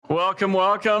Welcome,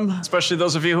 welcome, especially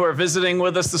those of you who are visiting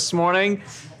with us this morning.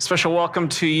 Special welcome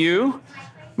to you.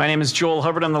 My name is Joel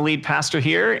Hubbard. I'm the lead pastor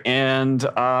here, and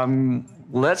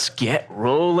let's get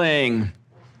rolling.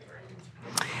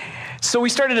 So we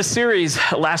started a series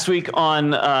last week on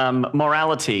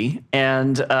morality,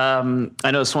 and I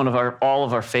know it's one of all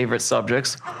of our favorite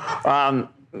subjects.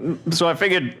 So I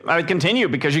figured I would continue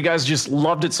because you guys just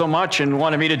loved it so much and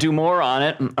wanted me to do more on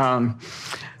it.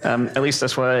 At least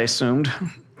that's what I assumed.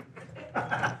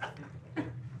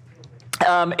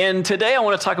 And today I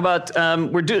want to talk about,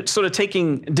 we're sort of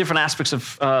taking different aspects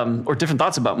of, or different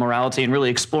thoughts about morality and really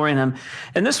exploring them.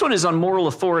 And this one is on moral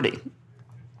authority.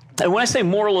 And when I say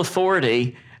moral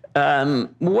authority,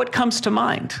 what comes to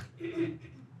mind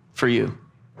for you?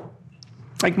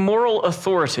 Like moral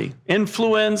authority,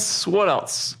 influence, what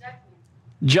else?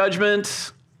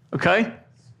 Judgment, okay?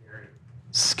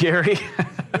 Scary.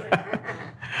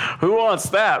 Who wants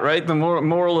that, right? The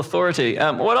moral authority.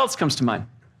 What else comes to mind?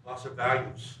 Loss of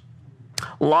values.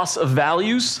 Loss of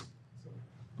values?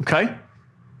 Okay.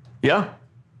 Yeah?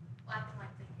 Black and white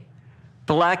thinking.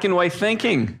 Black and white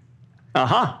thinking.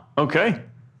 Uh-huh. Okay.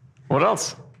 What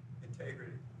else?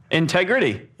 Integrity.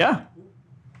 Integrity. Yeah.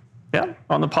 Yeah.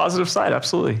 On the positive side,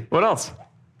 absolutely. What else?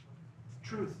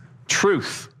 Truth.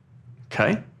 Truth.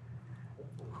 Okay.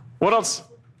 What else?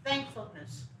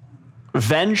 Thankfulness.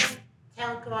 Venge.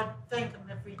 Tell God, thank Him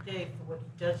every day for what He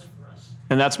does for us.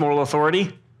 And that's moral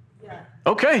authority? Yeah.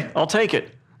 Okay, I'll take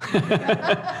it.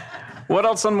 What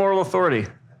else on moral authority?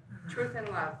 Truth and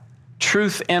love.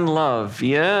 Truth and love.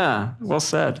 Yeah, well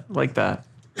said. Like that.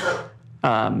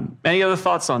 Any other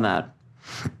thoughts on that?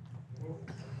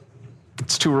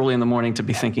 It's too early in the morning to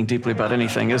be thinking deeply about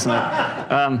anything, isn't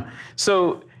it?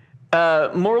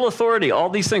 Moral authority,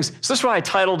 all these things. So this is why I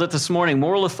titled it this morning,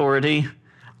 Moral Authority,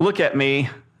 Look at Me,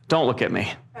 Don't Look at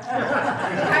Me.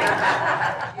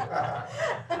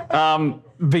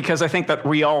 Because I think that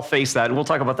we all face that, and we'll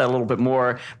talk about that a little bit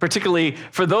more, particularly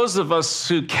for those of us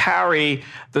who carry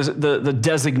the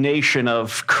designation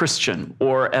of Christian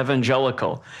or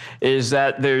evangelical, is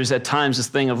that there's at times this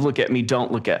thing of look at me,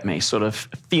 don't look at me, sort of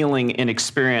feeling and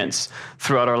experience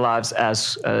throughout our lives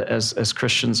as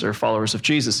Christians or followers of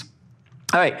Jesus.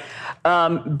 All right,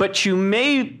 but you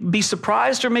may be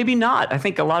surprised or maybe not. I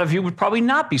think a lot of you would probably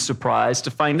not be surprised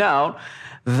to find out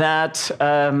that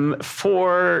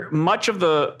for much of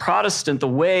the Protestant, the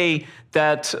way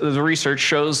that the research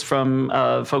shows from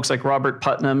folks like Robert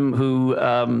Putnam, who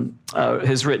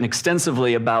has written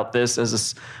extensively about this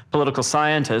as a political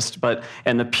scientist,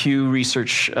 and the Pew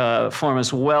Research Forum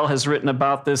as well has written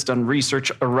about this, done research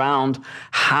around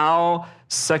how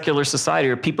secular society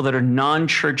or people that are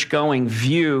non-church going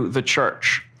view the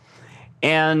church.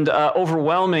 And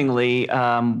overwhelmingly,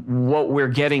 what we're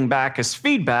getting back as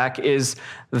feedback is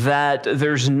that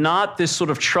there's not this sort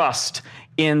of trust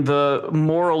in the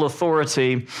moral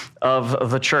authority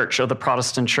of the church, of the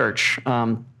Protestant church.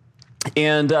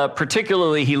 And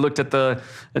particularly, he looked at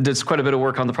did quite a bit of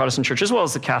work on the Protestant church as well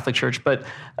as the Catholic church, but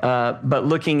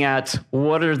looking at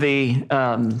what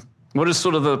is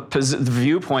sort of the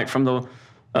viewpoint from the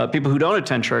people who don't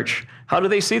attend church. How do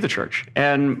they see the church?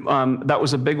 And that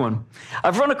was a big one.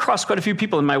 I've run across quite a few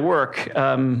people in my work,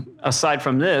 aside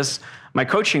from this, my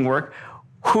coaching work,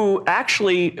 who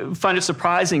actually find it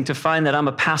surprising to find that I'm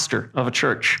a pastor of a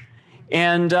church.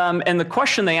 And the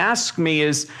question they ask me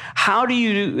is, how do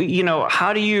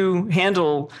you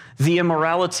handle the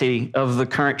immorality of the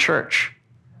current church?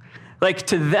 Like,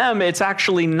 to them, it's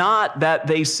actually not that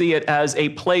they see it as a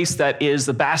place that is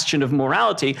the bastion of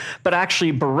morality, but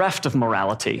actually bereft of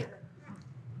morality.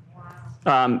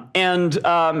 And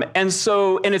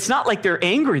it's not like they're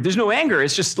angry. There's no anger.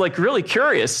 It's just like really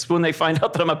curious when they find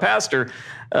out that I'm a pastor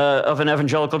of an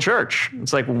evangelical church.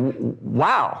 It's like,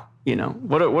 wow,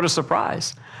 what a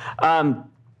surprise.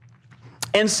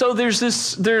 And so there's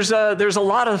a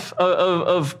lot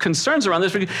of concerns around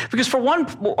this because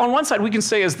on one side we can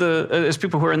say as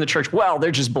people who are in the church, well, they're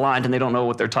just blind and they don't know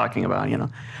what they're talking about,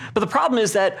 But the problem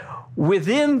is that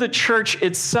within the church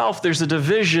itself, there's a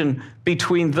division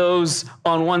between those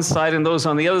on one side and those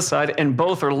on the other side, and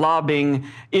both are lobbing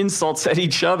insults at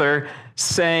each other,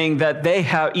 saying that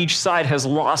each side has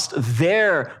lost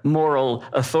their moral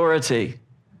authority.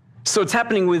 So it's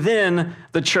happening within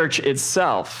the church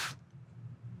itself.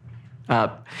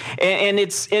 And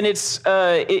it's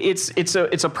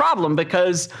a problem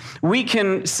because we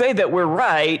can say that we're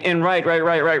right and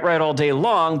right all day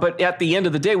long, but at the end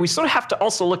of the day, we sort of have to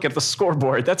also look at the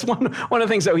scoreboard. That's one of the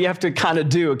things that we have to kind of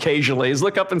do occasionally is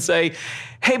look up and say,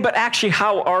 hey, but actually,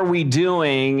 how are we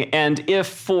doing? And if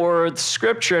for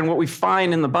Scripture and what we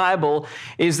find in the Bible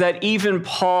is that even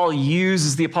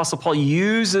the Apostle Paul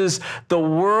uses the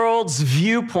world's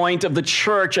viewpoint of the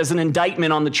church as an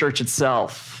indictment on the church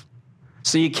itself.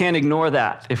 So you can't ignore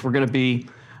that if we're going to be,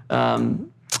 if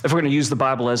we're going to use the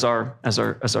Bible as our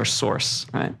source,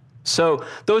 right? So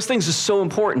those things are so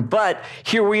important. But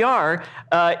here we are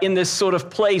in this sort of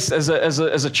place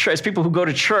as people who go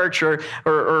to church or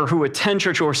who attend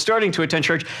church or are starting to attend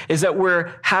church, is that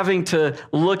we're having to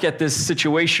look at this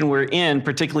situation we're in,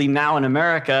 particularly now in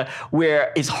America,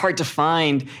 where it's hard to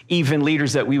find even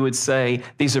leaders that we would say,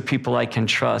 these are people I can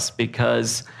trust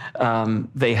because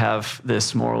they have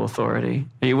this moral authority.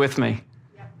 Are you with me?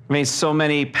 I mean, so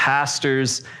many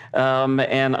pastors,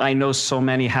 and I know so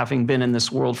many having been in this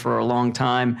world for a long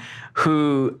time,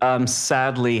 who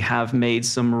sadly have made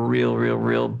some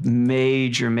real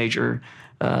major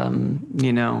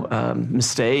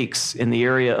mistakes in the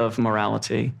area of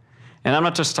morality. And I'm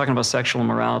not just talking about sexual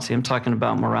immorality, I'm talking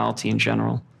about morality in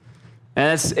general.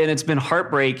 And it's been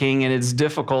heartbreaking and it's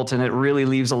difficult, and it really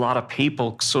leaves a lot of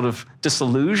people sort of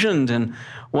disillusioned and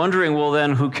wondering, well,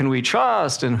 then who can we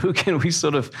trust and who can we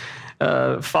sort of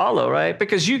follow, right?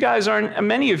 Because you guys aren't,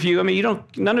 many of you, I mean,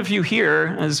 none of you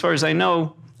here, as far as I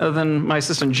know, other than my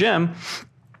assistant Jim,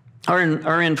 are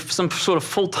in some sort of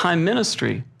full-time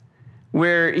ministry.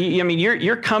 Where, I mean,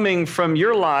 you're coming from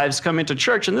your lives, coming to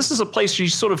church, and this is a place you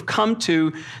sort of come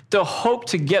to hope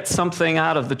to get something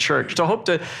out of the church, to hope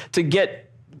to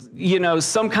get,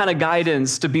 some kind of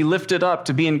guidance, to be lifted up,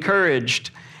 to be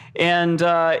encouraged, and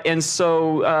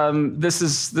so this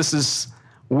is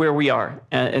where we are,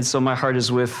 and so my heart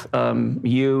is with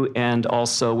you, and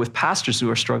also with pastors who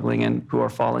are struggling and who are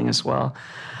falling as well.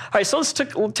 All right, so let's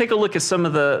take a look at some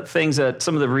of the things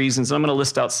some of the reasons. I'm going to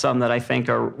list out some that I think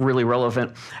are really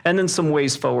relevant, and then some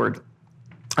ways forward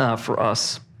for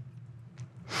us.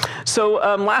 So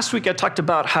last week I talked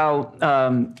about how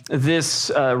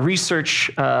this research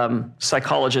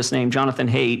psychologist named Jonathan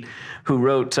Haidt, who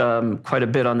wrote quite a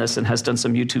bit on this and has done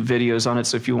some YouTube videos on it,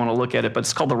 so if you want to look at it, but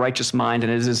it's called The Righteous Mind,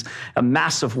 and it is a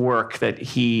massive work that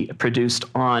he produced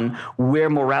on where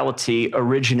morality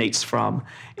originates from,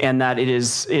 and that it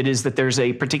is that there's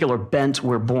a particular bent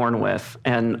we're born with.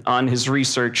 And on his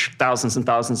research, thousands and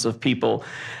thousands of people,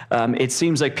 it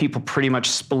seems like people pretty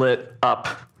much split up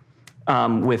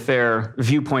with their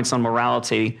viewpoints on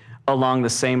morality along the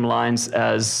same lines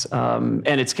as, and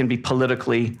it can be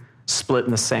politically split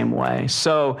in the same way.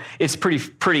 So it's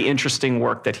pretty interesting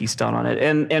work that he's done on it.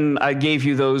 And I gave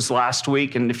you those last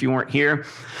week, and if you weren't here,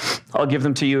 I'll give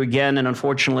them to you again. And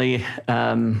unfortunately,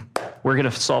 we're going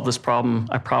to solve this problem,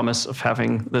 I promise, of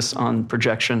having this on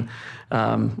projection.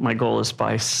 My goal is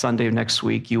by Sunday of next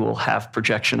week, you will have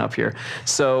projection up here.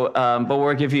 So, but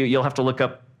we'll give you'll have to look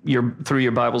up through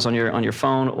your Bibles on your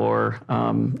phone, or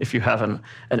if you have an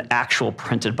actual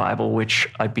printed Bible, which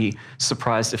I'd be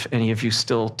surprised if any of you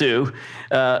still do.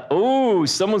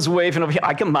 Someone's waving over here.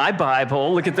 I got my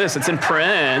Bible. Look at this. It's in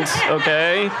print.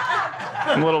 Okay,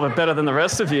 I'm a little bit better than the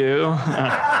rest of you.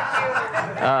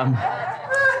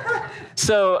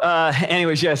 So,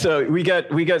 anyways, yeah. So we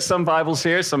got some Bibles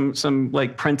here, some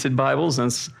like printed Bibles,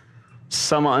 and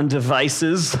some on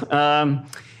devices.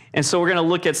 And so we're going to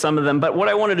look at some of them. But what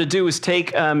I wanted to do is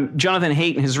take Jonathan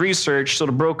Haidt and his research, sort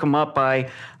of broke them up by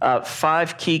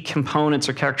 5 key components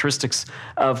or characteristics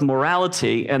of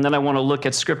morality. And then I want to look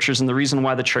at scriptures and the reason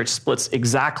why the church splits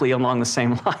exactly along the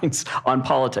same lines on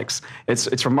politics.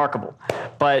 It's remarkable.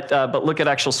 But look at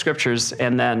actual scriptures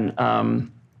and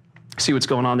then see what's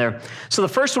going on there. So the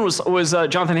first one was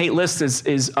Jonathan Haidt lists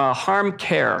is harm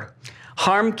care.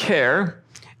 Harm care,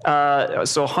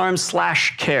 so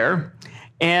harm/care.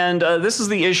 And this is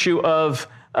the issue of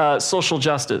social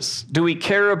justice. Do we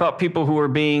care about people who are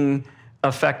being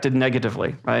affected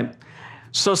negatively, right?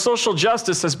 So social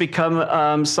justice has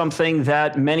become something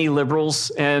that many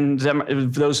liberals and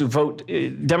those who vote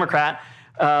Democrat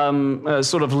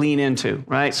sort of lean into,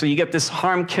 right? So you get this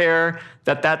harm care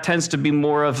that tends to be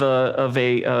more of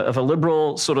a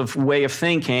liberal sort of way of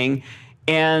thinking.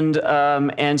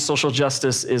 And social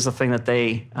justice is a thing that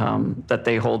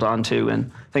they hold on to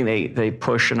and thing they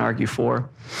push and argue for.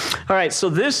 All right, so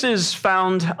this is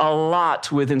found a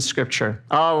lot within Scripture,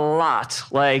 a lot,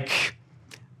 like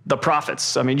the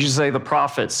prophets. I mean, you say the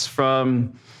prophets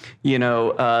from,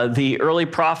 the early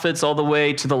prophets all the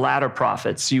way to the latter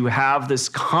prophets. You have this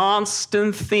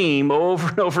constant theme over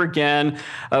and over again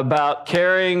about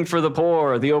caring for the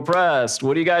poor, the oppressed.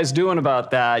 What are you guys doing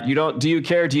about that? Do you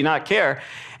care? Do you not care?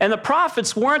 And the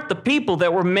prophets weren't the people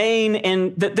that were main,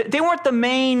 and they weren't the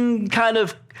main kind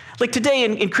of, like today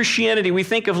in Christianity, we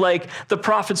think of like the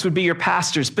prophets would be your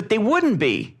pastors, but they wouldn't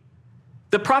be.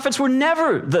 The prophets were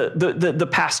never the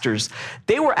pastors.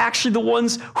 They were actually the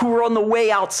ones who were on the way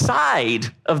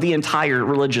outside of the entire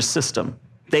religious system.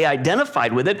 They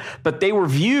identified with it, but they were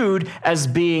viewed as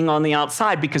being on the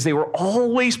outside because they were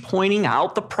always pointing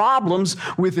out the problems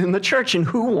within the church. And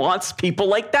who wants people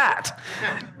like that?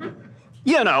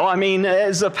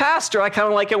 As a pastor, I kind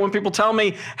of like it when people tell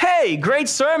me, hey, great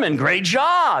sermon, great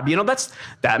job.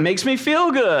 That makes me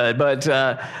feel good.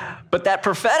 But that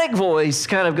prophetic voice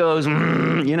kind of goes,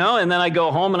 and then I go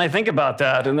home and I think about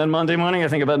that. And then Monday morning, I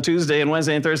think about Tuesday and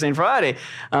Wednesday and Thursday and Friday.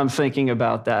 I'm thinking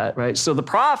about that, right? So the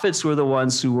prophets were the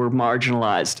ones who were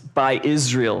marginalized by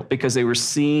Israel because they were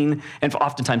seen and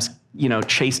oftentimes,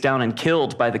 chased down and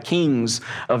killed by the kings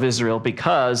of Israel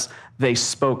because they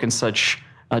spoke in such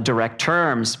direct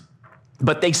terms.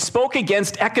 But they spoke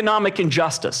against economic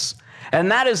injustice. And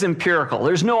that is empirical.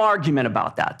 There's no argument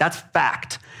about that. That's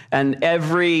fact. And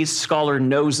every scholar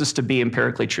knows this to be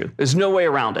empirically true. There's no way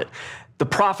around it. The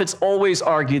prophets always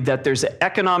argued that there's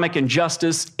economic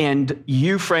injustice, and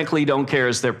you frankly don't care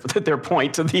is their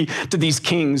point to these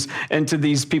kings and to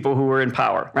these people who were in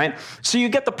power, right? So you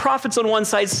get the prophets on one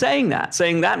side saying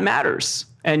that matters,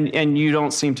 and you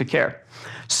don't seem to care.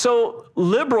 So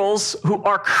liberals who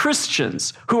are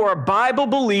Christians, who are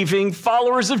Bible-believing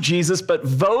followers of Jesus, but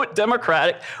vote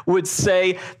Democratic, would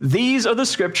say these are the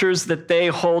scriptures that they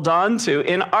hold on to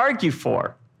and argue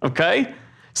for, okay?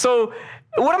 So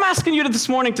what I'm asking you this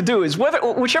morning to do is,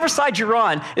 whichever side you're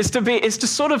on, is to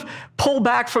sort of pull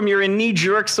back from your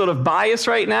knee-jerk sort of bias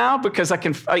right now, because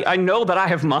I know that I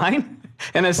have mine.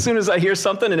 And as soon as I hear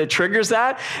something and it triggers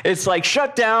that, it's like,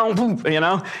 shut down, boom,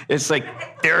 It's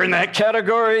like, they're in that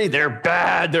category, they're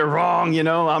bad, they're wrong,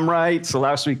 I'm right. So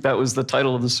last week, that was the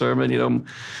title of the sermon,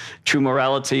 true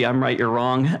morality, I'm right, you're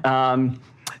wrong.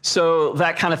 So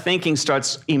that kind of thinking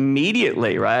starts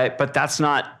immediately, right? But that's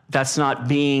not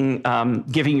being,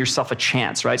 giving yourself a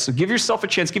chance, right? So give yourself a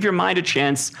chance, give your mind a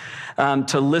chance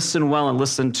to listen well and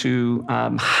listen to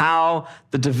how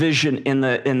the division in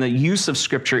the use of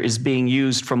Scripture is being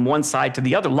used from one side to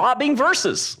the other, lobbing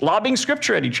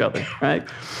Scripture at each other, right?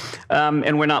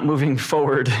 And we're not moving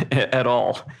forward at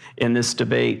all in this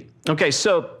debate. Okay,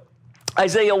 so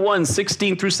Isaiah 1,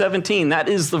 16 through 17, that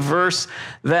is the verse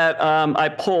that I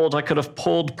pulled. I could have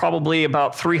pulled probably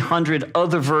about 300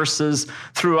 other verses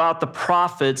throughout the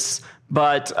prophets,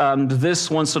 but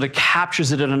this one sort of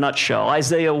captures it in a nutshell.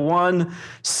 Isaiah 1,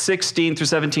 16 through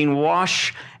 17,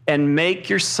 wash and make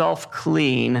yourself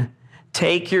clean.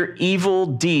 Take your evil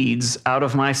deeds out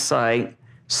of my sight.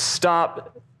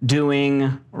 Stop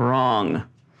doing wrong.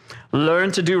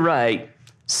 Learn to do right.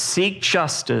 Seek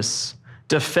justice.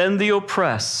 Defend the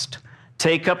oppressed,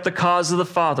 take up the cause of the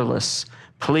fatherless,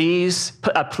 plead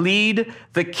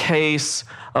the case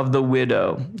of the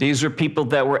widow. These are people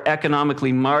that were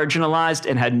economically marginalized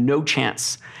and had no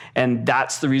chance. And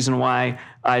that's the reason why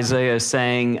Isaiah is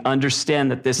saying,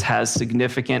 understand that this has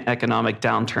significant economic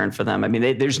downturn for them. I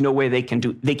mean, there's no way they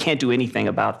can't do anything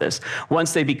about this.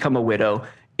 Once they become a widow,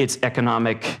 it's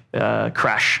economic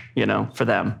crash, for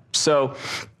them. So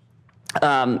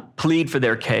plead for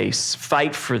their case,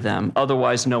 fight for them,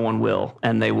 otherwise no one will,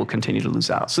 and they will continue to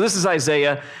lose out. So this is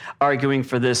Isaiah arguing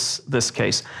for this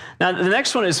case. Now, the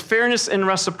next one is fairness and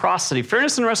reciprocity.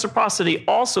 Fairness and reciprocity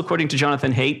also, according to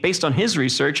Jonathan Haidt, based on his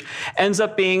research, ends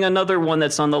up being another one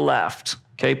that's on the left,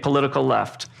 okay, political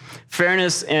left.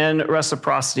 Fairness and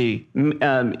reciprocity,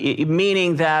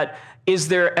 meaning that is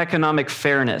there economic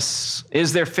fairness?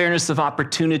 Is there fairness of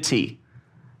opportunity?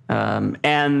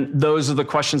 And those are the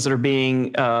questions that are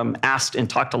being asked and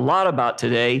talked a lot about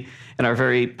today in our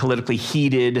very politically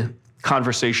heated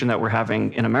conversation that we're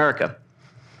having in America.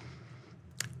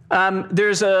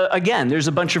 There's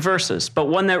a bunch of verses, but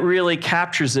one that really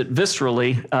captures it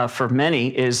viscerally for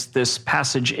many is this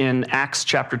passage in Acts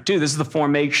chapter 2. This is the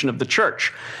formation of the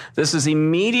church. This is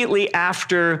immediately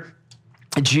after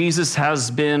Jesus has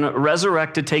been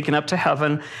resurrected, taken up to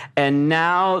heaven, and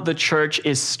now the church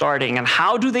is starting. And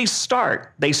how do they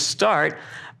start? They start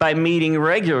by meeting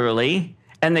regularly,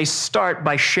 and they start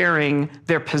by sharing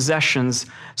their possessions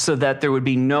so that there would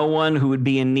be no one who would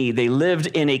be in need. They lived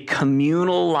in a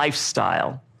communal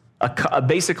lifestyle,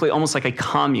 basically almost like a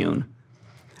commune.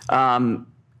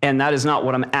 And that is not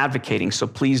what I'm advocating. So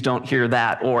please don't hear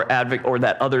that or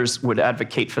that others would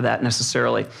advocate for that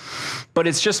necessarily. But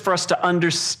it's just for us to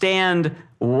understand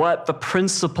what the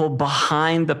principle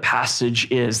behind the passage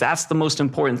is. That's the most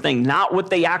important thing, not what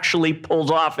they actually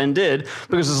pulled off and did,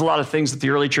 because there's a lot of things that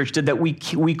the early church did that we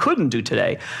couldn't do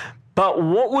today. But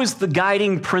what was the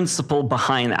guiding principle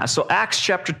behind that? So Acts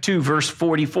chapter 2, verse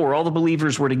 44, all the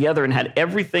believers were together and had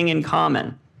everything in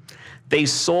common. They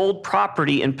sold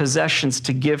property and possessions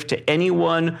to give to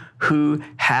anyone who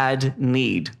had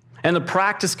need. And the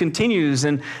practice continues,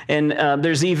 and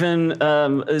there's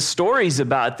even stories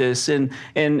about this, and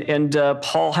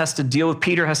Paul has to deal with,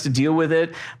 Peter has to deal with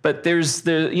it. But there's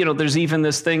even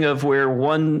this thing of where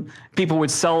people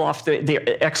would sell off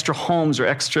their extra homes or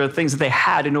extra things that they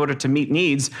had in order to meet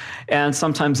needs, and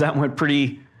sometimes that went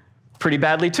pretty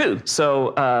badly too.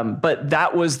 So, but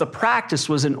that was the practice,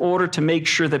 was in order to make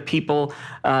sure that people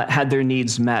had their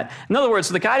needs met. In other words,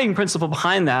 the guiding principle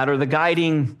behind that, or the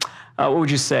guiding, what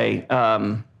would you say?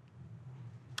 Guiding,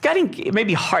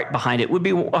 maybe heart behind it, would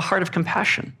be a heart of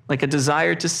compassion, like a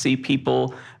desire to see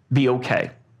people be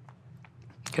okay.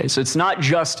 Okay, so it's not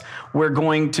just we're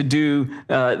going to do,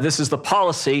 this is the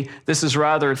policy, this is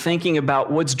rather thinking about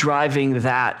what's driving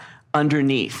that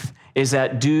underneath. Is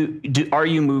that are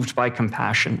you moved by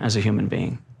compassion as a human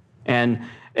being? And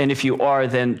if you are,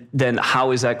 then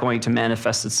how is that going to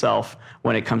manifest itself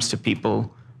when it comes to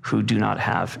people who do not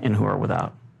have and who are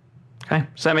without? Okay,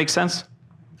 does that make sense?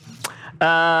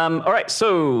 All right,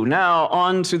 so now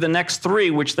on to the next three,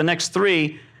 which the next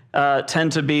three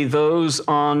tend to be those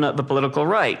on the political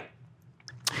right.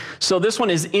 So this one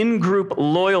is in-group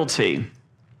loyalty.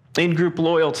 In-group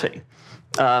loyalty.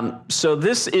 So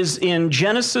this is in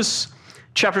Genesis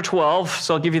chapter 12.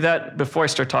 So I'll give you that before I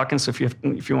start talking. So if you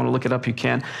want to look it up, you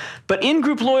can. But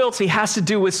in-group loyalty has to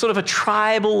do with sort of a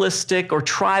tribalistic or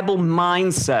tribal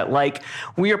mindset, like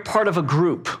we are part of a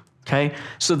group. Okay.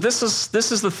 So this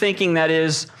is the thinking that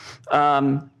is,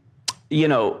 we're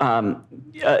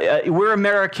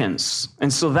Americans,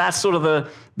 and so that's sort of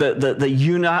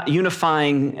the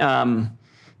unifying.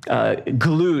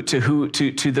 Glue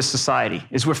to this society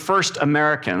is we're first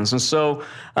Americans. And so,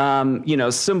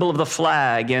 symbol of the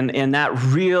flag and that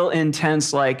real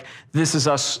intense, like, this is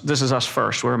us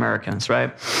first, we're Americans,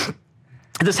 right?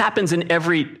 This happens in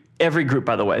every group,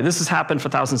 by the way. This has happened for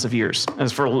thousands of years,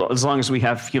 as long as we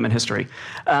have human history.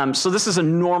 So this is a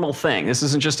normal thing. This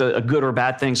isn't just a good or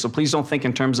bad thing. So please don't think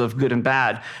in terms of good and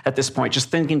bad at this point. Just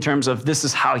think in terms of this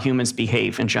is how humans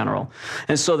behave in general.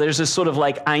 And so there's this sort of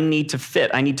like, I need to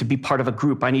fit. I need to be part of a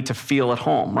group. I need to feel at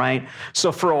home, right?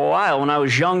 So for a while, when I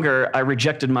was younger, I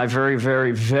rejected my very,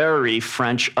 very, very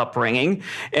French upbringing,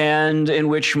 and in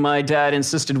which my dad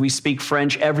insisted we speak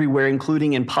French everywhere,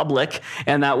 including in public.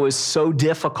 And that was so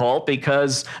difficult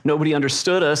because nobody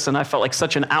understood us, and I felt like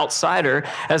such an outsider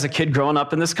as a kid growing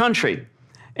up in this country.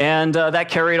 And that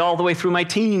carried all the way through my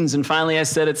teens. And finally, I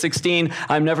said at 16,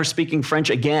 I'm never speaking French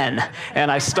again. And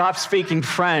I stopped speaking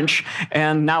French.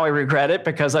 And now I regret it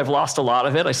because I've lost a lot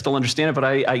of it. I still understand it, but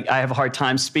I have a hard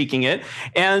time speaking it.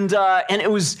 But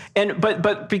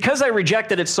because I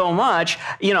rejected it so much,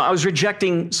 I was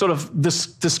rejecting sort of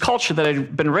this culture that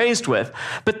I'd been raised with.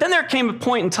 But then there came a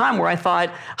point in time where I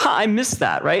thought, I missed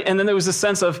that, right? And then there was a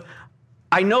sense of,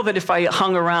 I know that if I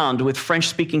hung around with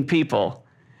French-speaking people,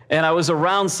 and I was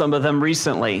around some of them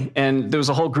recently, and there was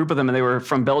a whole group of them, and they were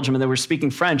from Belgium, and they were speaking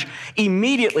French.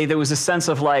 Immediately, there was a sense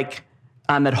of like,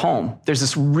 I'm at home. There's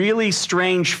this really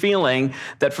strange feeling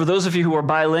that for those of you who are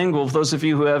bilingual, those of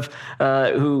you who have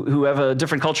a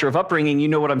different culture of upbringing, you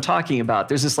know what I'm talking about.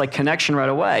 There's this like connection right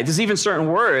away. There's even certain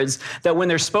words that when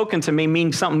they're spoken to me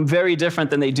mean something very different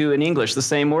than they do in English. The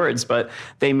same words, but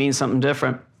they mean something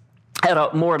different. At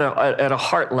a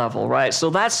heart level, right?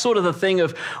 So that's sort of the thing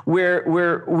of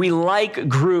where we like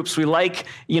groups, we like,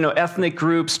 ethnic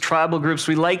groups, tribal groups,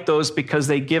 we like those because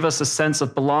they give us a sense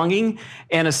of belonging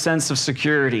and a sense of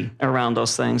security around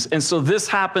those things. And so this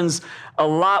happens a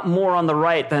lot more on the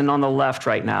right than on the left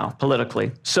right now,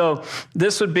 politically. So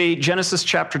this would be Genesis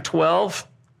chapter 12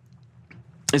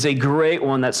 is a great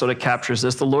one that sort of captures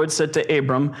this. The Lord said to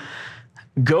Abram,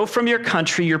 go from your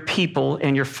country, your people,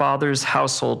 and your father's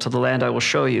household to the land I will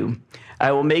show you.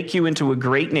 I will make you into a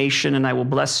great nation, and I will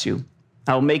bless you.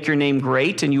 I will make your name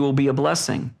great, and you will be a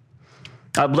blessing.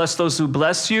 I will bless those who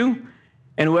bless you,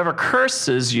 and whoever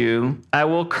curses you, I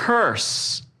will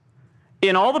curse.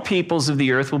 And all the peoples of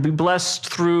the earth will be blessed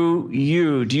through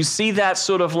you. Do you see that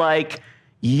sort of like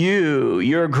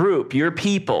your group, your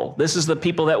people. This is the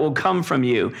people that will come from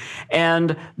you.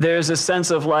 And there's a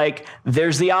sense of like,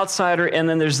 there's the outsider and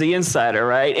then there's the insider,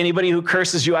 right? Anybody who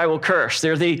curses you, I will curse.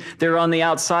 They're on the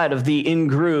outside of the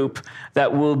in-group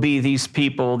that will be these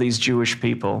people, these Jewish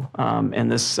people,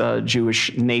 and this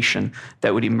Jewish nation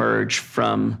that would emerge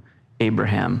from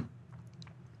Abraham.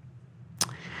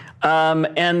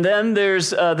 And then there's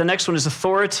the next one is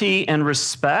authority and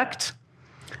respect.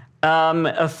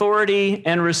 Authority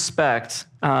and respect.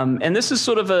 And this is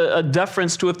sort of a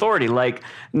deference to authority. Like,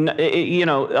 on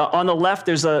the left,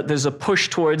 there's a push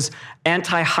towards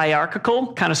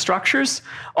anti-hierarchical kind of structures.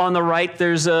 On the right,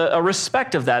 there's a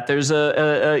respect of that. There's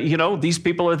these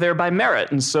people are there by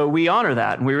merit. And so we honor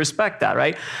that and we respect that,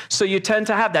 right? So you tend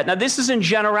to have that. Now, this is in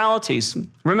generalities.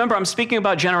 Remember, I'm speaking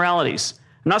about generalities.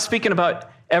 I'm not speaking about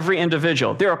every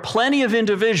individual. There are plenty of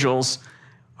individuals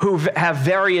who have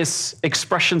various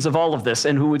expressions of all of this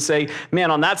and who would say, man,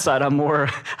 on that side,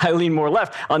 I lean more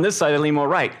left. On this side, I lean more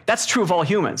right. That's true of all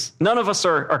humans. None of us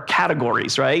are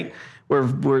categories, right?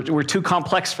 We're too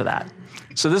complex for that.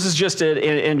 So this is just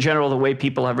in general the way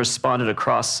people have responded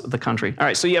across the country. All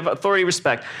right, so you have authority,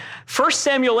 respect. 1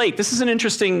 Samuel 8, this is an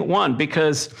interesting one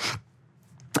because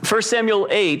 1 Samuel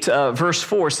 8, verse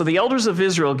 4, so the elders of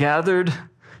Israel gathered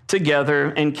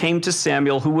together and came to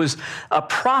Samuel, who was a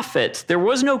prophet. There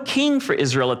was no king for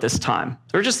Israel at this time.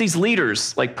 There were just these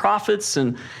leaders, like prophets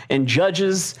and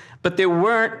judges, but there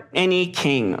weren't any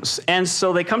kings. And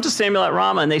so they come to Samuel at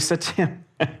Ramah and they said to him,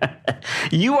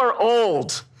 you are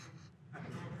old.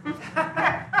 Doesn't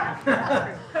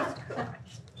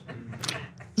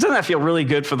that feel really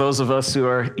good for those of us who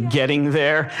are getting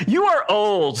there? You are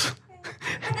old.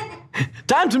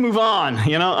 Time to move on,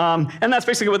 and that's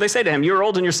basically what they say to him. You're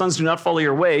old and your sons do not follow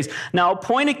your ways. Now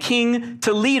appoint a king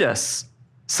to lead us,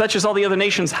 such as all the other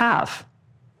nations have.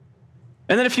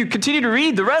 And then if you continue to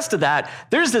read the rest of that,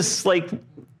 there's this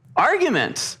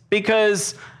argument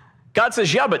because God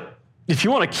says, yeah, but if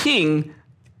you want a king,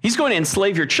 he's going to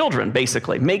enslave your children,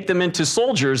 basically, make them into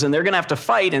soldiers, and they're going to have to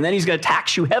fight, and then he's going to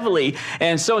tax you heavily.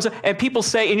 And so and people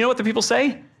say, and you know what the people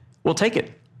say? We'll take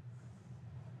it.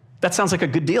 That sounds like a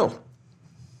good deal.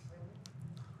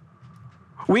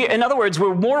 In other words,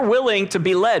 we're more willing to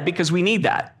be led because we need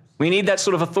that. We need that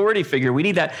sort of authority figure. We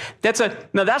need that.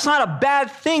 Now, that's not a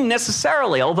bad thing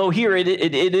necessarily, although here it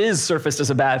is surfaced as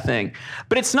a bad thing.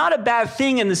 But it's not a bad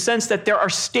thing in the sense that there are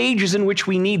stages in which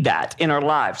we need that in our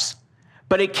lives.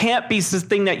 But it can't be the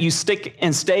thing that you stick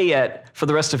and stay at for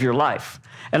the rest of your life.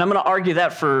 And I'm going to argue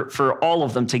that for all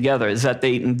of them together, is that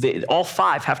they all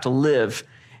five have to live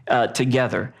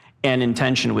together and in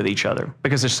tension with each other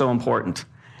because they're so important.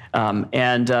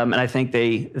 And I think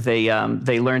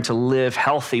they learn to live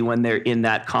healthy when they're in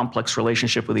that complex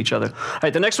relationship with each other. All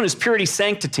right, the next one is purity,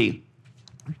 sanctity.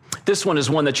 This one is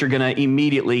one that you're going to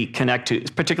immediately connect to,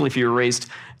 particularly if you were raised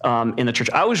in the church.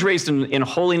 I was raised in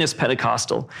Holiness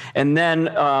Pentecostal, and then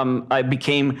I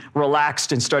became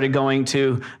relaxed and started going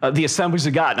to the Assemblies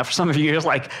of God. Now, for some of you, it's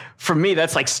like, for me,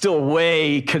 that's like still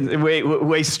way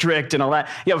strict and all that.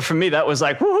 Yeah, but for me, that was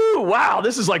like, woohoo, wow,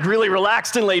 this is like really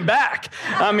relaxed and laid back.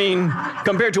 I mean,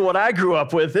 compared to what I grew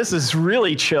up with, this is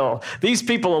really chill. These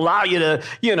people allow you to,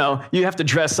 you have to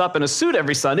dress up in a suit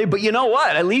every Sunday, but you know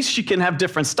what? At least you can have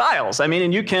different styles. I mean,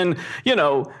 and you can,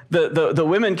 the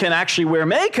women can actually wear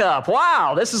makeup.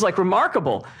 Wow, this is like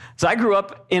remarkable. So I grew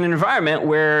up in an environment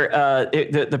where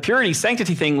the purity,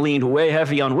 sanctity thing leaned way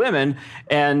heavy on women,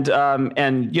 and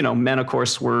men, of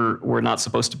course, were not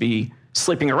supposed to be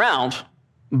sleeping around,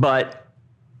 but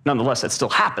nonetheless, that still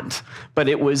happened. But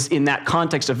it was in that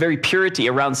context of very purity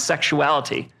around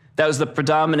sexuality. That was the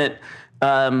predominant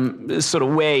sort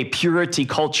of way purity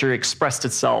culture expressed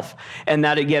itself. And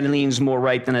that, again, leans more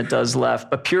right than it does left.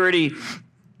 But purity,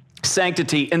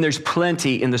 sanctity, and there's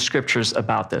plenty in the scriptures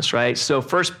about this, right? So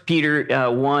 1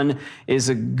 Peter 1 is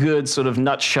a good sort of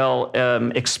nutshell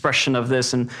expression of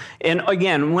this. And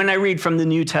again, when I read from the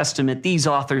New Testament, these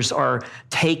authors are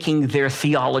taking their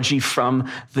theology from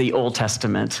the Old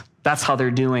Testament. That's how they're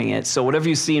doing it. So whatever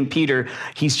you see in Peter,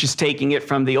 he's just taking it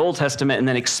from the Old Testament and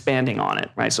then expanding on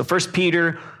it, right? So 1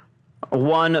 Peter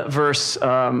 1, verse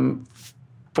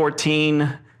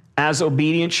 14, as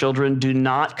obedient children, do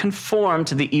not conform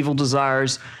to the evil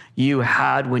desires you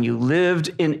had when you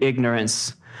lived in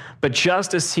ignorance. But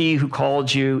just as he who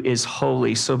called you is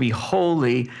holy, so be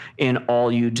holy in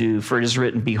all you do. For it is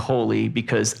written, be holy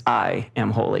because I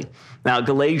am holy. Now,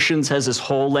 Galatians has this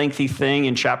whole lengthy thing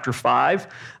in chapter 5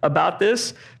 about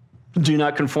this. Do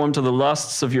not conform to the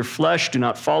lusts of your flesh. Do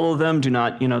not follow them. Do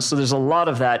not, so there's a lot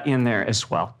of that in there as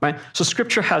well, right? So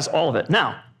scripture has all of it.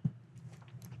 Now,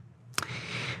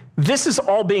 This is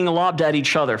all being lobbed at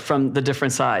each other from the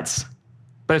different sides,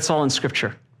 but it's all in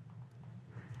Scripture.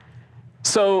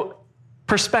 So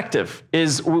perspective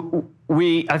is,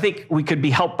 I think we could be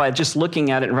helped by just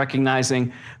looking at it and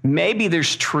recognizing maybe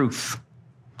there's truth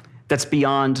that's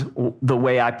beyond the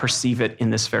way I perceive it in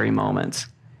this very moment.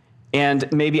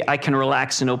 And maybe I can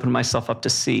relax and open myself up to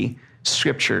see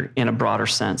Scripture in a broader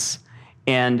sense.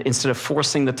 And instead of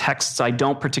forcing the texts I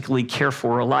don't particularly care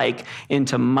for or like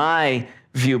into my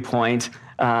viewpoint,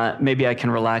 maybe I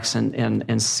can relax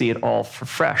and see it all for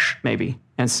fresh, maybe,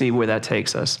 and see where that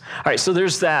takes us. All right, so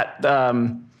there's that.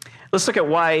 Let's look at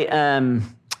why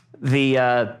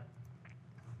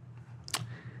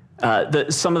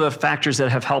some of the factors that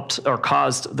have helped or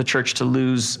caused the church to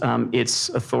lose its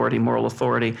authority, moral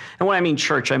authority. And when I mean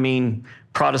church, I mean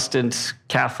Protestant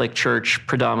Catholic Church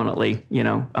predominantly,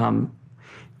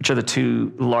 which are the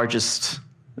two largest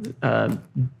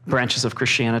branches of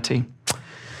Christianity.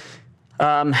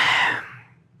 Okay,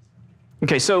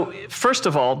 so first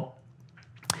of all,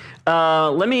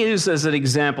 let me use as an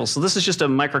example. So this is just a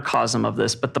microcosm of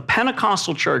this, but the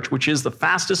Pentecostal church, which is the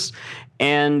fastest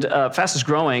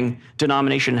growing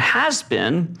denomination, has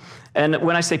been, and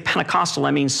when I say Pentecostal,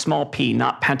 I mean small p,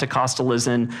 not Pentecostal as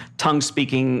in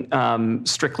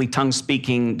strictly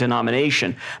tongue-speaking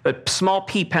denomination. But small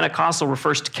p Pentecostal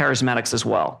refers to charismatics as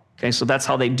well. Okay, so that's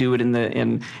how they do it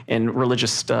in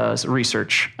religious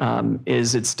research.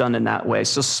 Is it's done in that way.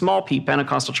 So small p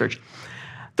Pentecostal church.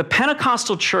 The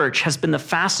Pentecostal church has been the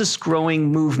fastest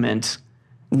growing movement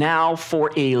now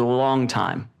for a long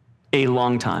time. A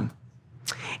long time.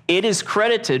 It is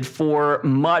credited for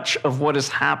much of what has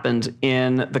happened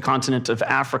in the continent of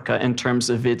Africa in terms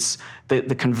of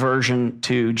the conversion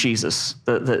to Jesus,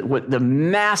 the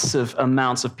massive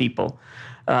amounts of people.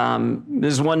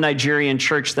 There's one Nigerian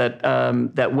church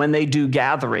that when they do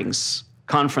gatherings,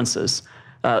 conferences,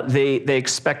 they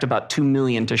expect about 2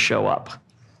 million to show up.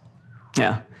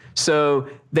 Yeah. So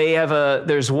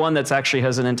there's one that's actually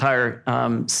has an entire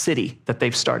city that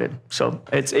they've started. So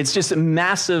it's just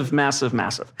massive, massive,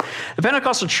 massive. The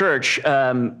Pentecostal church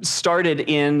started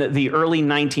in the early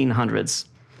 1900s.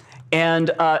 And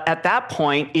at that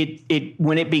point,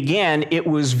 when it began, it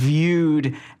was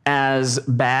viewed as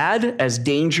bad, as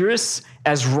dangerous,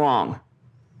 as wrong.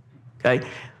 Okay?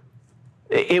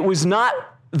 It was not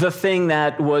the thing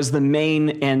that was the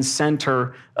main and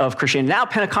center of Christianity. Now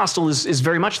Pentecostal is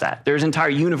very much that. There's entire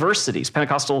universities,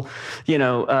 Pentecostal,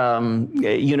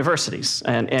 universities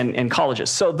and colleges.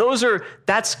 So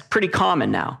that's pretty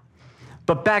common now.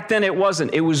 But back then it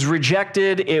wasn't. It was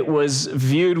rejected. It was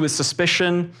viewed with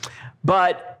suspicion.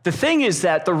 But the thing is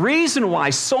that the reason why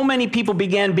so many people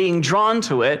began being drawn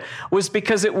to it was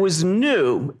because it was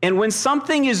new. And when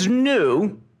something is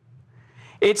new,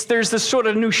 there's this sort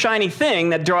of new shiny thing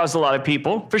that draws a lot of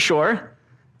people, for sure.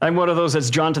 I'm one of those that's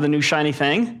drawn to the new shiny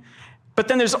thing. But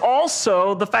then there's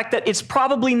also the fact that it's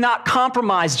probably not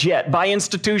compromised yet by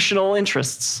institutional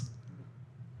interests.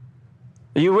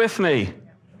 Are you with me?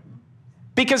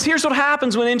 Because here's what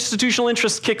happens when institutional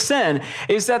interest kicks in,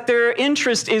 is that their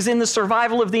interest is in the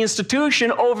survival of the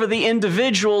institution over the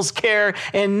individual's care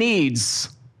and needs.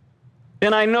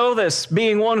 And I know this,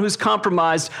 being one who's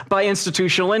compromised by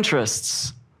institutional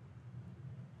interests.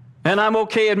 And I'm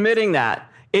okay admitting that.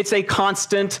 It's a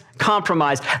constant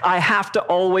compromise. I have to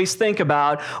always think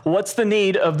about what's the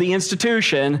need of the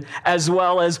institution as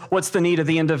well as what's the need of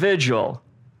the individual.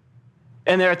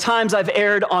 And there are times I've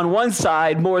erred on one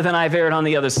side more than I've erred on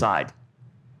the other side.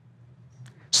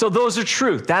 So those are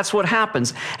truth. That's what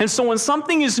happens. And so when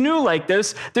something is new like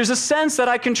this, there's a sense that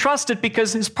I can trust it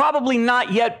because it's probably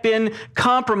not yet been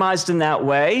compromised in that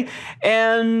way.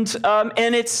 And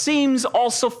it seems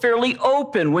also fairly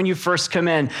open when you first come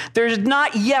in. There's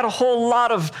not yet a whole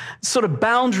lot of sort of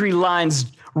boundary lines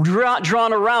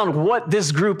drawn around what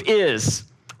this group is,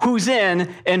 who's in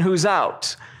and who's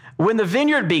out. When the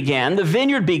Vineyard began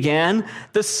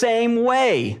the same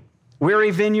way. We're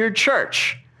a Vineyard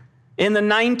church. In the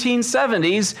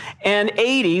 1970s and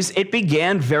 80s, it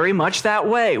began very much that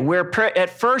way, where at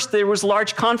first there was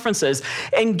large conferences.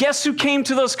 And guess who came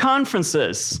to those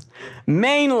conferences?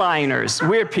 Mainliners,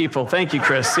 weird people. Thank you,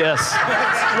 Chris. Yes.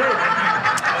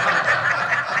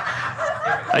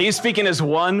 Are you speaking as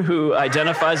one who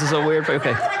identifies as a weird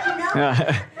person?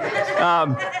 Okay.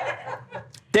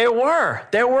 There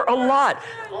were a lot.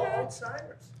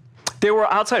 There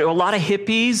were outside, a lot of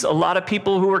hippies, a lot of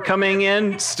people who were coming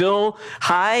in still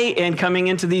high and coming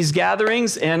into these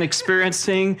gatherings and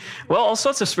experiencing, well, all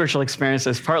sorts of spiritual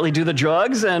experiences, partly due to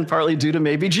drugs and partly due to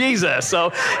maybe Jesus.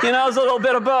 So, it's a little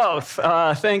bit of both.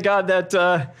 Thank God that,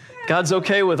 God's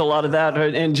okay with a lot of that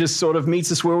and just sort of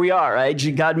meets us where we are,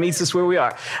 right? God meets us where we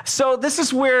are. So this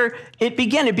is where it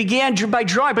began. It began by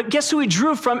drawing, but guess who it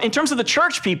drew from? In terms of the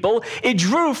church people, it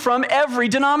drew from every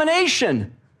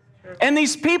denomination. And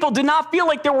these people did not feel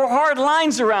like there were hard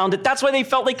lines around it. That's why they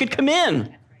felt they could come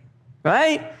in,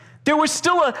 right? There was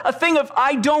still a thing of,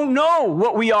 I don't know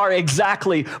what we are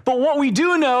exactly, but what we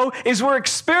do know is we're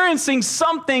experiencing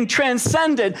something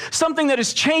transcendent, something that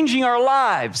is changing our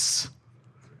lives.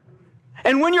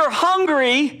 And when you're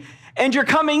hungry and you're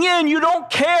coming in, you don't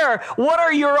care what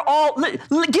are your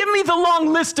give me the long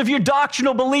list of your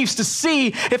doctrinal beliefs to see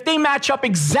if they match up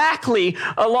exactly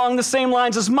along the same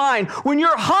lines as mine. When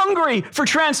you're hungry for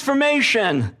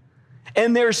transformation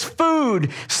and there's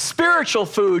food, spiritual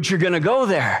food, you're going to go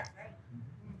there.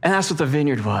 And that's what the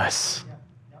vineyard was.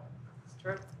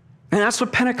 And that's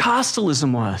what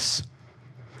Pentecostalism was.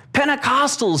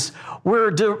 Pentecostals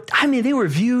they were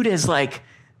viewed as like,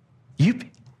 you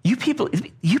people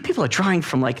are drawing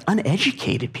from like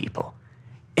uneducated people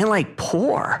and like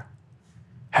poor,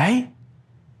 right?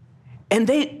 And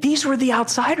these were the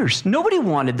outsiders. Nobody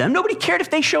wanted them. Nobody cared if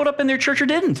they showed up in their church or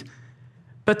didn't.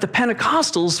 But the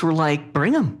Pentecostals were like,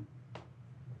 bring them.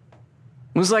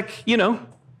 It was like,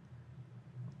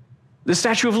 the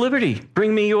Statue of Liberty.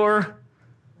 Bring me you're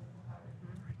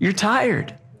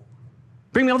tired.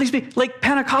 Bring me all these people. Like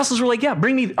Pentecostals were like, yeah,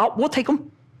 bring me, we'll take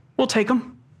them. We'll take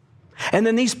them. And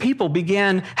then these people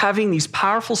began having these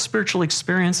powerful spiritual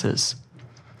experiences.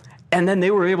 And then they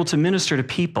were able to minister to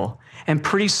people. And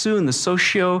pretty soon the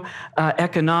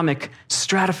socioeconomic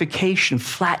stratification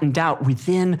flattened out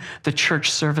within the church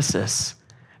services.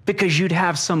 Because you'd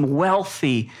have some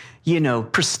wealthy,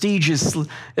 prestigious,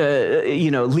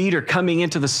 leader coming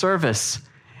into the service.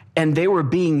 And they were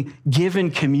being given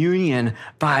communion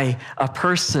by a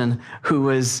person who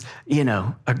was,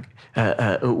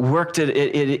 worked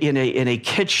in a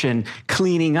kitchen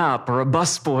cleaning up, or a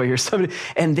busboy or somebody,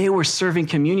 and they were serving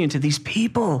communion to these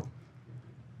people.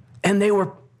 And they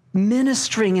were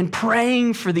ministering and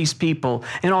praying for these people,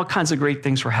 and all kinds of great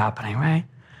things were happening, right?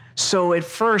 So at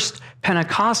first,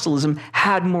 Pentecostalism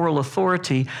had moral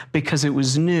authority because it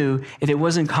was new and it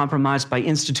wasn't compromised by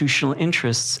institutional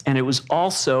interests, and it was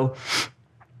also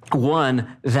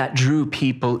one that drew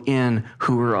people in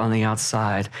who were on the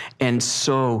outside. And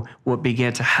so what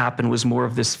began to happen was more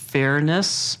of this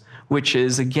fairness, which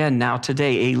is, again, now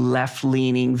today, a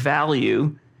left-leaning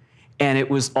value. And it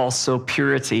was also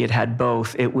purity. It had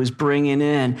both. It was bringing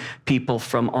in people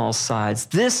from all sides.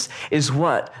 This is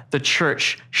what the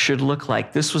church should look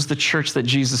like. This was the church that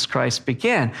Jesus Christ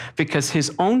began because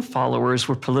his own followers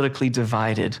were politically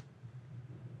divided.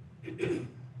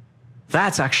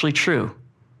 That's actually true.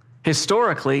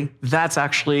 Historically, that's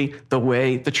actually the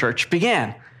way the church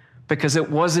began, because it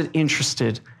wasn't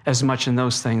interested as much in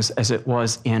those things as it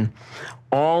was in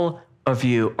all of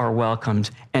you are welcomed,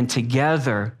 and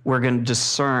together we're going to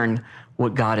discern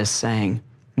what God is saying.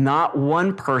 Not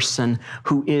one person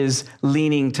who is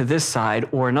leaning to this side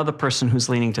or another person who's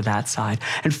leaning to that side.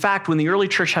 In fact, when the early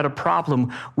church had a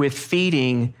problem with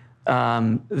feeding,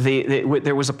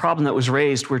 there was a problem that was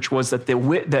raised, which was that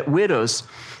that widows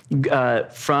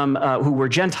who were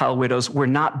Gentile widows were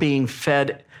not being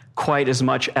fed quite as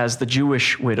much as the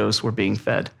Jewish widows were being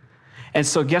fed. And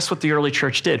so guess what the early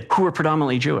church did, who were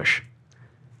predominantly Jewish?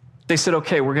 They said,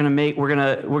 okay, we're going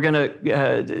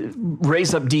to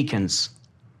raise up deacons.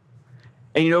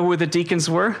 And you know who the deacons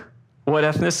were? What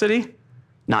ethnicity?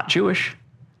 Not Jewish.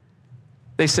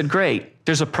 They said, great,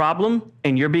 there's a problem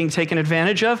and you're being taken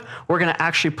advantage of. We're going to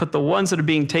actually put the ones that are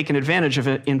being taken advantage of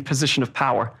in position of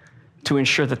power to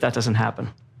ensure that that doesn't happen,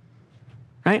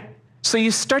 right? So you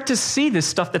start to see this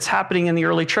stuff that's happening in the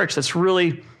early church that's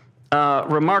really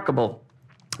remarkable,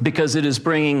 because it is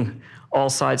bringing all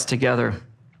sides together.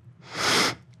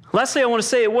 Lastly, I want to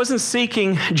say it wasn't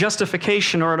seeking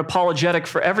justification or an apologetic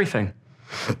for everything.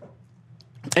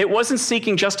 It wasn't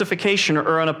seeking justification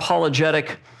or an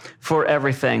apologetic for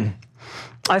everything.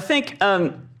 I think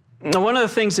one of the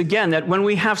things, again, that when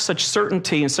we have such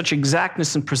certainty and such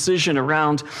exactness and precision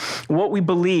around what we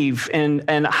believe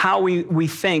and how we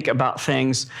think about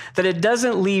things, that it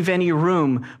doesn't leave any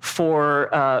room for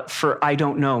I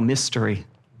don't know, mystery.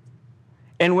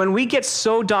 And when we get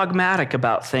so dogmatic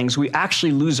about things, we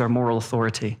actually lose our moral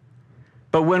authority.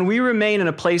 But when we remain in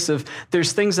a place of,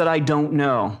 there's things that I don't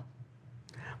know,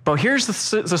 but here's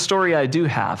the story I do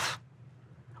have.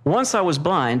 Once I was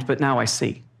blind, but now I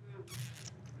see.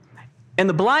 And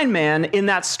the blind man in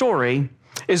that story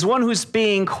is one who's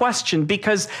being questioned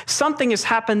because something has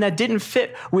happened that didn't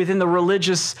fit within the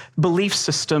religious belief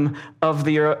system of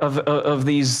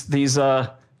these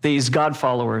God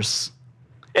followers.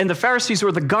 And the Pharisees, who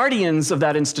were the guardians of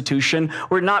that institution,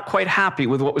 were not quite happy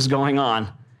with what was going on.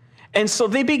 And so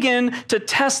they begin to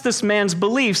test this man's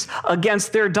beliefs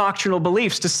against their doctrinal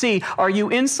beliefs to see, are you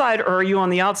inside or are you on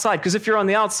the outside? Because if you're on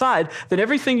the outside, then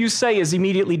everything you say is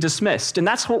immediately dismissed. And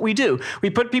that's what we do. We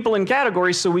put people in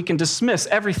categories so we can dismiss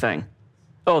everything.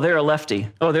 Oh, they're a lefty.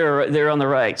 Oh, they're on the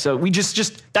right. So we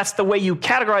just that's the way you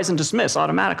categorize and dismiss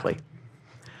automatically.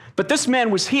 But this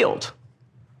man was healed.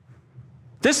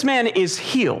 This man is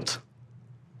healed.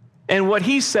 And what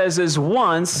he says is,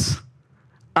 once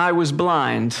I was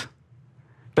blind,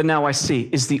 but now I see,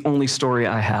 is the only story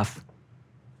I have.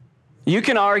 You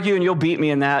can argue and you'll beat me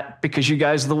in that because you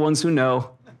guys are the ones who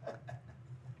know.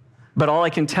 But all I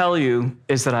can tell you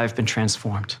is that I've been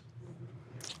transformed.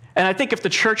 And I think if the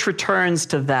church returns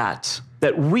to that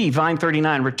we, Vine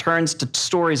 39, returns to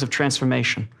stories of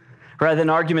transformation, rather than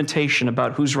argumentation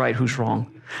about who's right, who's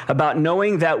wrong, about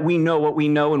knowing that we know what we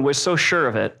know and we're so sure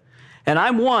of it. And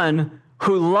I'm one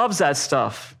who loves that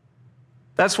stuff.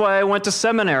 That's why I went to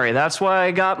seminary. That's why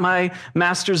I got my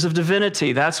Master's of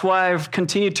Divinity. That's why I've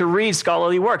continued to read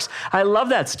scholarly works. I love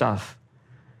that stuff.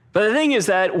 But the thing is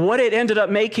that what it ended up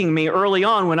making me early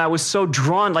on when I was so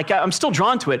drawn, like I'm still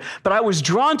drawn to it, but I was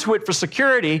drawn to it for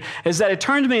security, is that it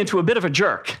turned me into a bit of a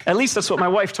jerk. At least that's what my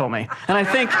wife told me. And I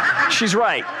think she's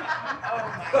right.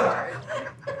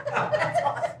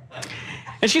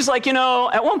 And she's like,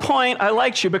 at one point I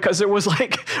liked you because there was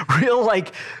real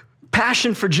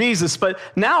passion for Jesus, but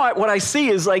now what I see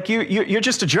is you're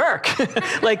just a jerk.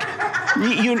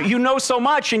 you know so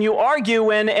much and you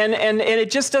argue and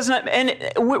it just doesn't. And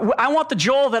I want the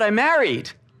Joel that I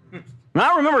married. And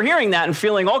I remember hearing that and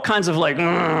feeling all kinds of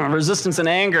resistance and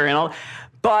anger and all.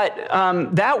 But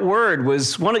that word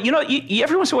was one of,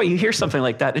 every once in a while you hear something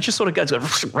like that. It just sort of goes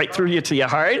right through you to your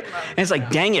heart. And it's like,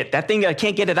 dang it, that thing, I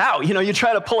can't get it out. You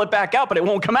try to pull it back out, but it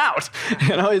won't come out.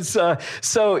 It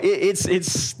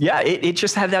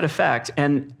just had that effect.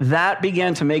 And that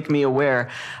began to make me aware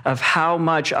of how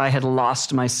much I had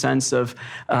lost my sense of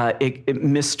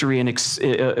mystery and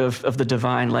of the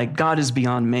divine. Like, God is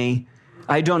beyond me.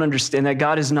 I don't understand that.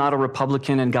 God is not a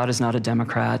Republican and God is not a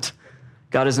Democrat.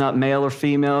 God is not male or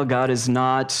female. God is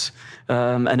not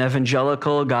an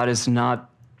evangelical. God is not,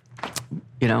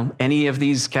 any of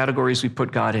these categories we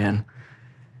put God in.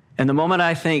 And the moment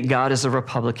I think God is a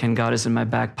Republican, God is in my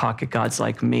back pocket, God's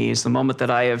like me, is the moment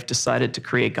that I have decided to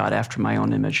create God after my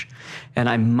own image. And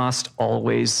I must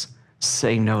always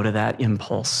say no to that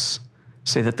impulse.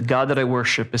 Say that the God that I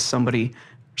worship is somebody,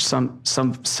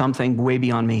 something way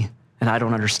beyond me, and I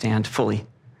don't understand fully.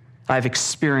 I have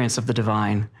experience of the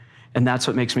divine. And that's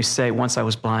what makes me say, once I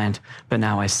was blind, but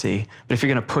now I see. But if you're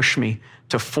going to push me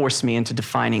to force me into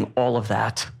defining all of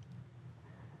that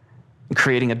and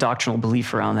creating a doctrinal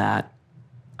belief around that,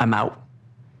 I'm out.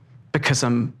 Because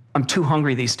I'm too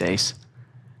hungry these days.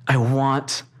 I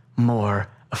want more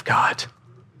of God.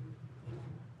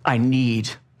 I need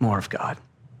more of God.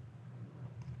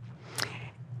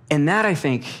 And that, I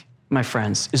think, my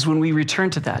friends, is when we return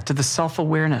to that, to the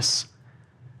self-awareness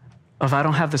of I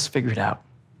don't have this figured out.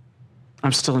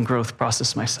 I'm still in growth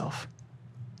process myself.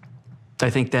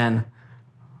 I think then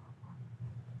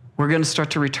we're going to start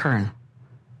to return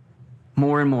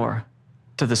more and more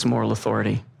to this moral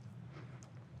authority.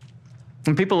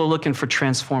 And people are looking for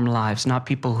transformed lives, not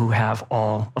people who have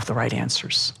all of the right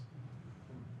answers.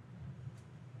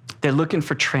 They're looking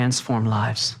for transformed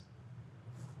lives.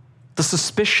 The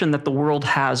suspicion that the world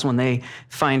has when they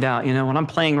find out, when I'm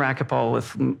playing racquetball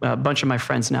with a bunch of my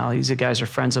friends now, these guys are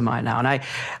friends of mine now, and I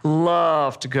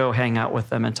love to go hang out with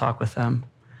them and talk with them.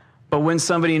 But when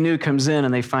somebody new comes in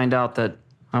and they find out that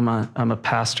I'm a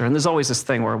pastor, and there's always this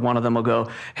thing where one of them will go,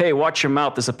 "Hey, watch your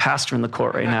mouth, there's a pastor in the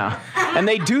court right now." And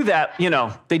they do that,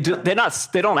 they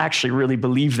don't actually really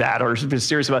believe that or be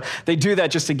serious about it. They do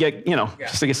that just to get,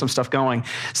 just to get some stuff going.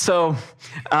 So,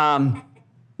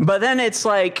 but then it's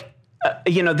like,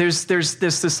 there's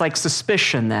this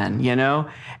suspicion then,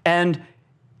 and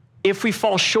if we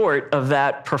fall short of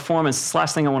that performance, this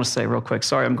last thing I want to say real quick,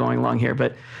 sorry I'm going along here,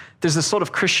 but there's this sort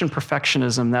of Christian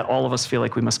perfectionism that all of us feel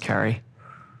like we must carry.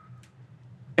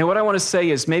 And what I want to say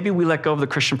is maybe we let go of the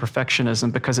Christian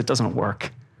perfectionism because it doesn't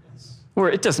work, or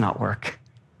it does not work.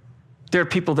 There are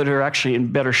people that are actually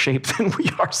in better shape than we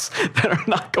are that are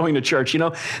not going to church.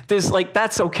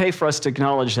 That's okay for us to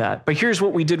acknowledge that. But here's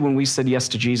what we did when we said yes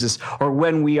to Jesus, or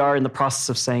when we are in the process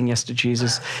of saying yes to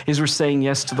Jesus, is we're saying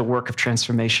yes to the work of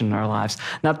transformation in our lives.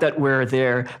 Not that we're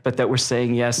there, but that we're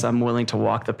saying, yes, I'm willing to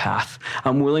walk the path.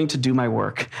 I'm willing to do my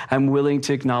work. I'm willing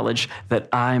to acknowledge that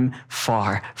I'm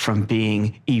far from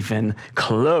being even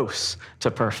close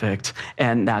to perfect,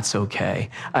 and that's okay.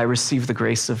 I receive the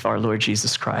grace of our Lord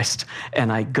Jesus Christ,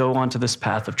 and I go onto this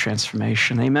path of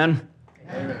transformation. Amen?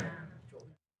 Amen.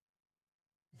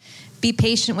 Be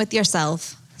patient with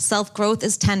yourself. Self-growth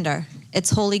is tender. It's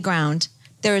holy ground.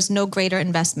 There is no greater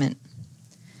investment.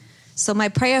 So my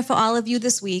prayer for all of you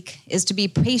this week is to be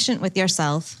patient with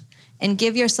yourself and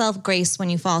give yourself grace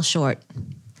when you fall short.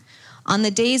 On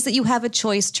the days that you have a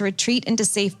choice to retreat into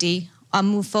safety or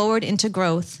move forward into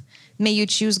growth, may you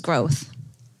choose growth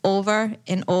over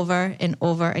and over and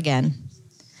over again.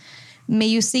 May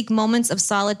you seek moments of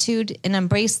solitude and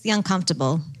embrace the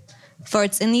uncomfortable, for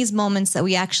it's in these moments that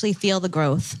we actually feel the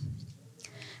growth.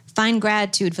 Find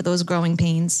gratitude for those growing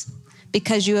pains,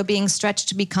 because you are being stretched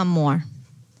to become more.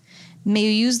 May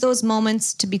you use those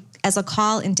moments as a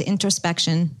call into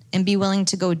introspection and be willing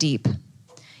to go deep.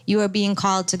 You are being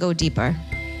called to go deeper.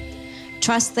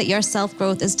 Trust that your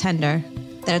self-growth is tender,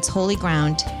 that it's holy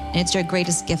ground, and it's your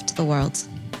greatest gift to the world.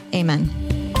 Amen.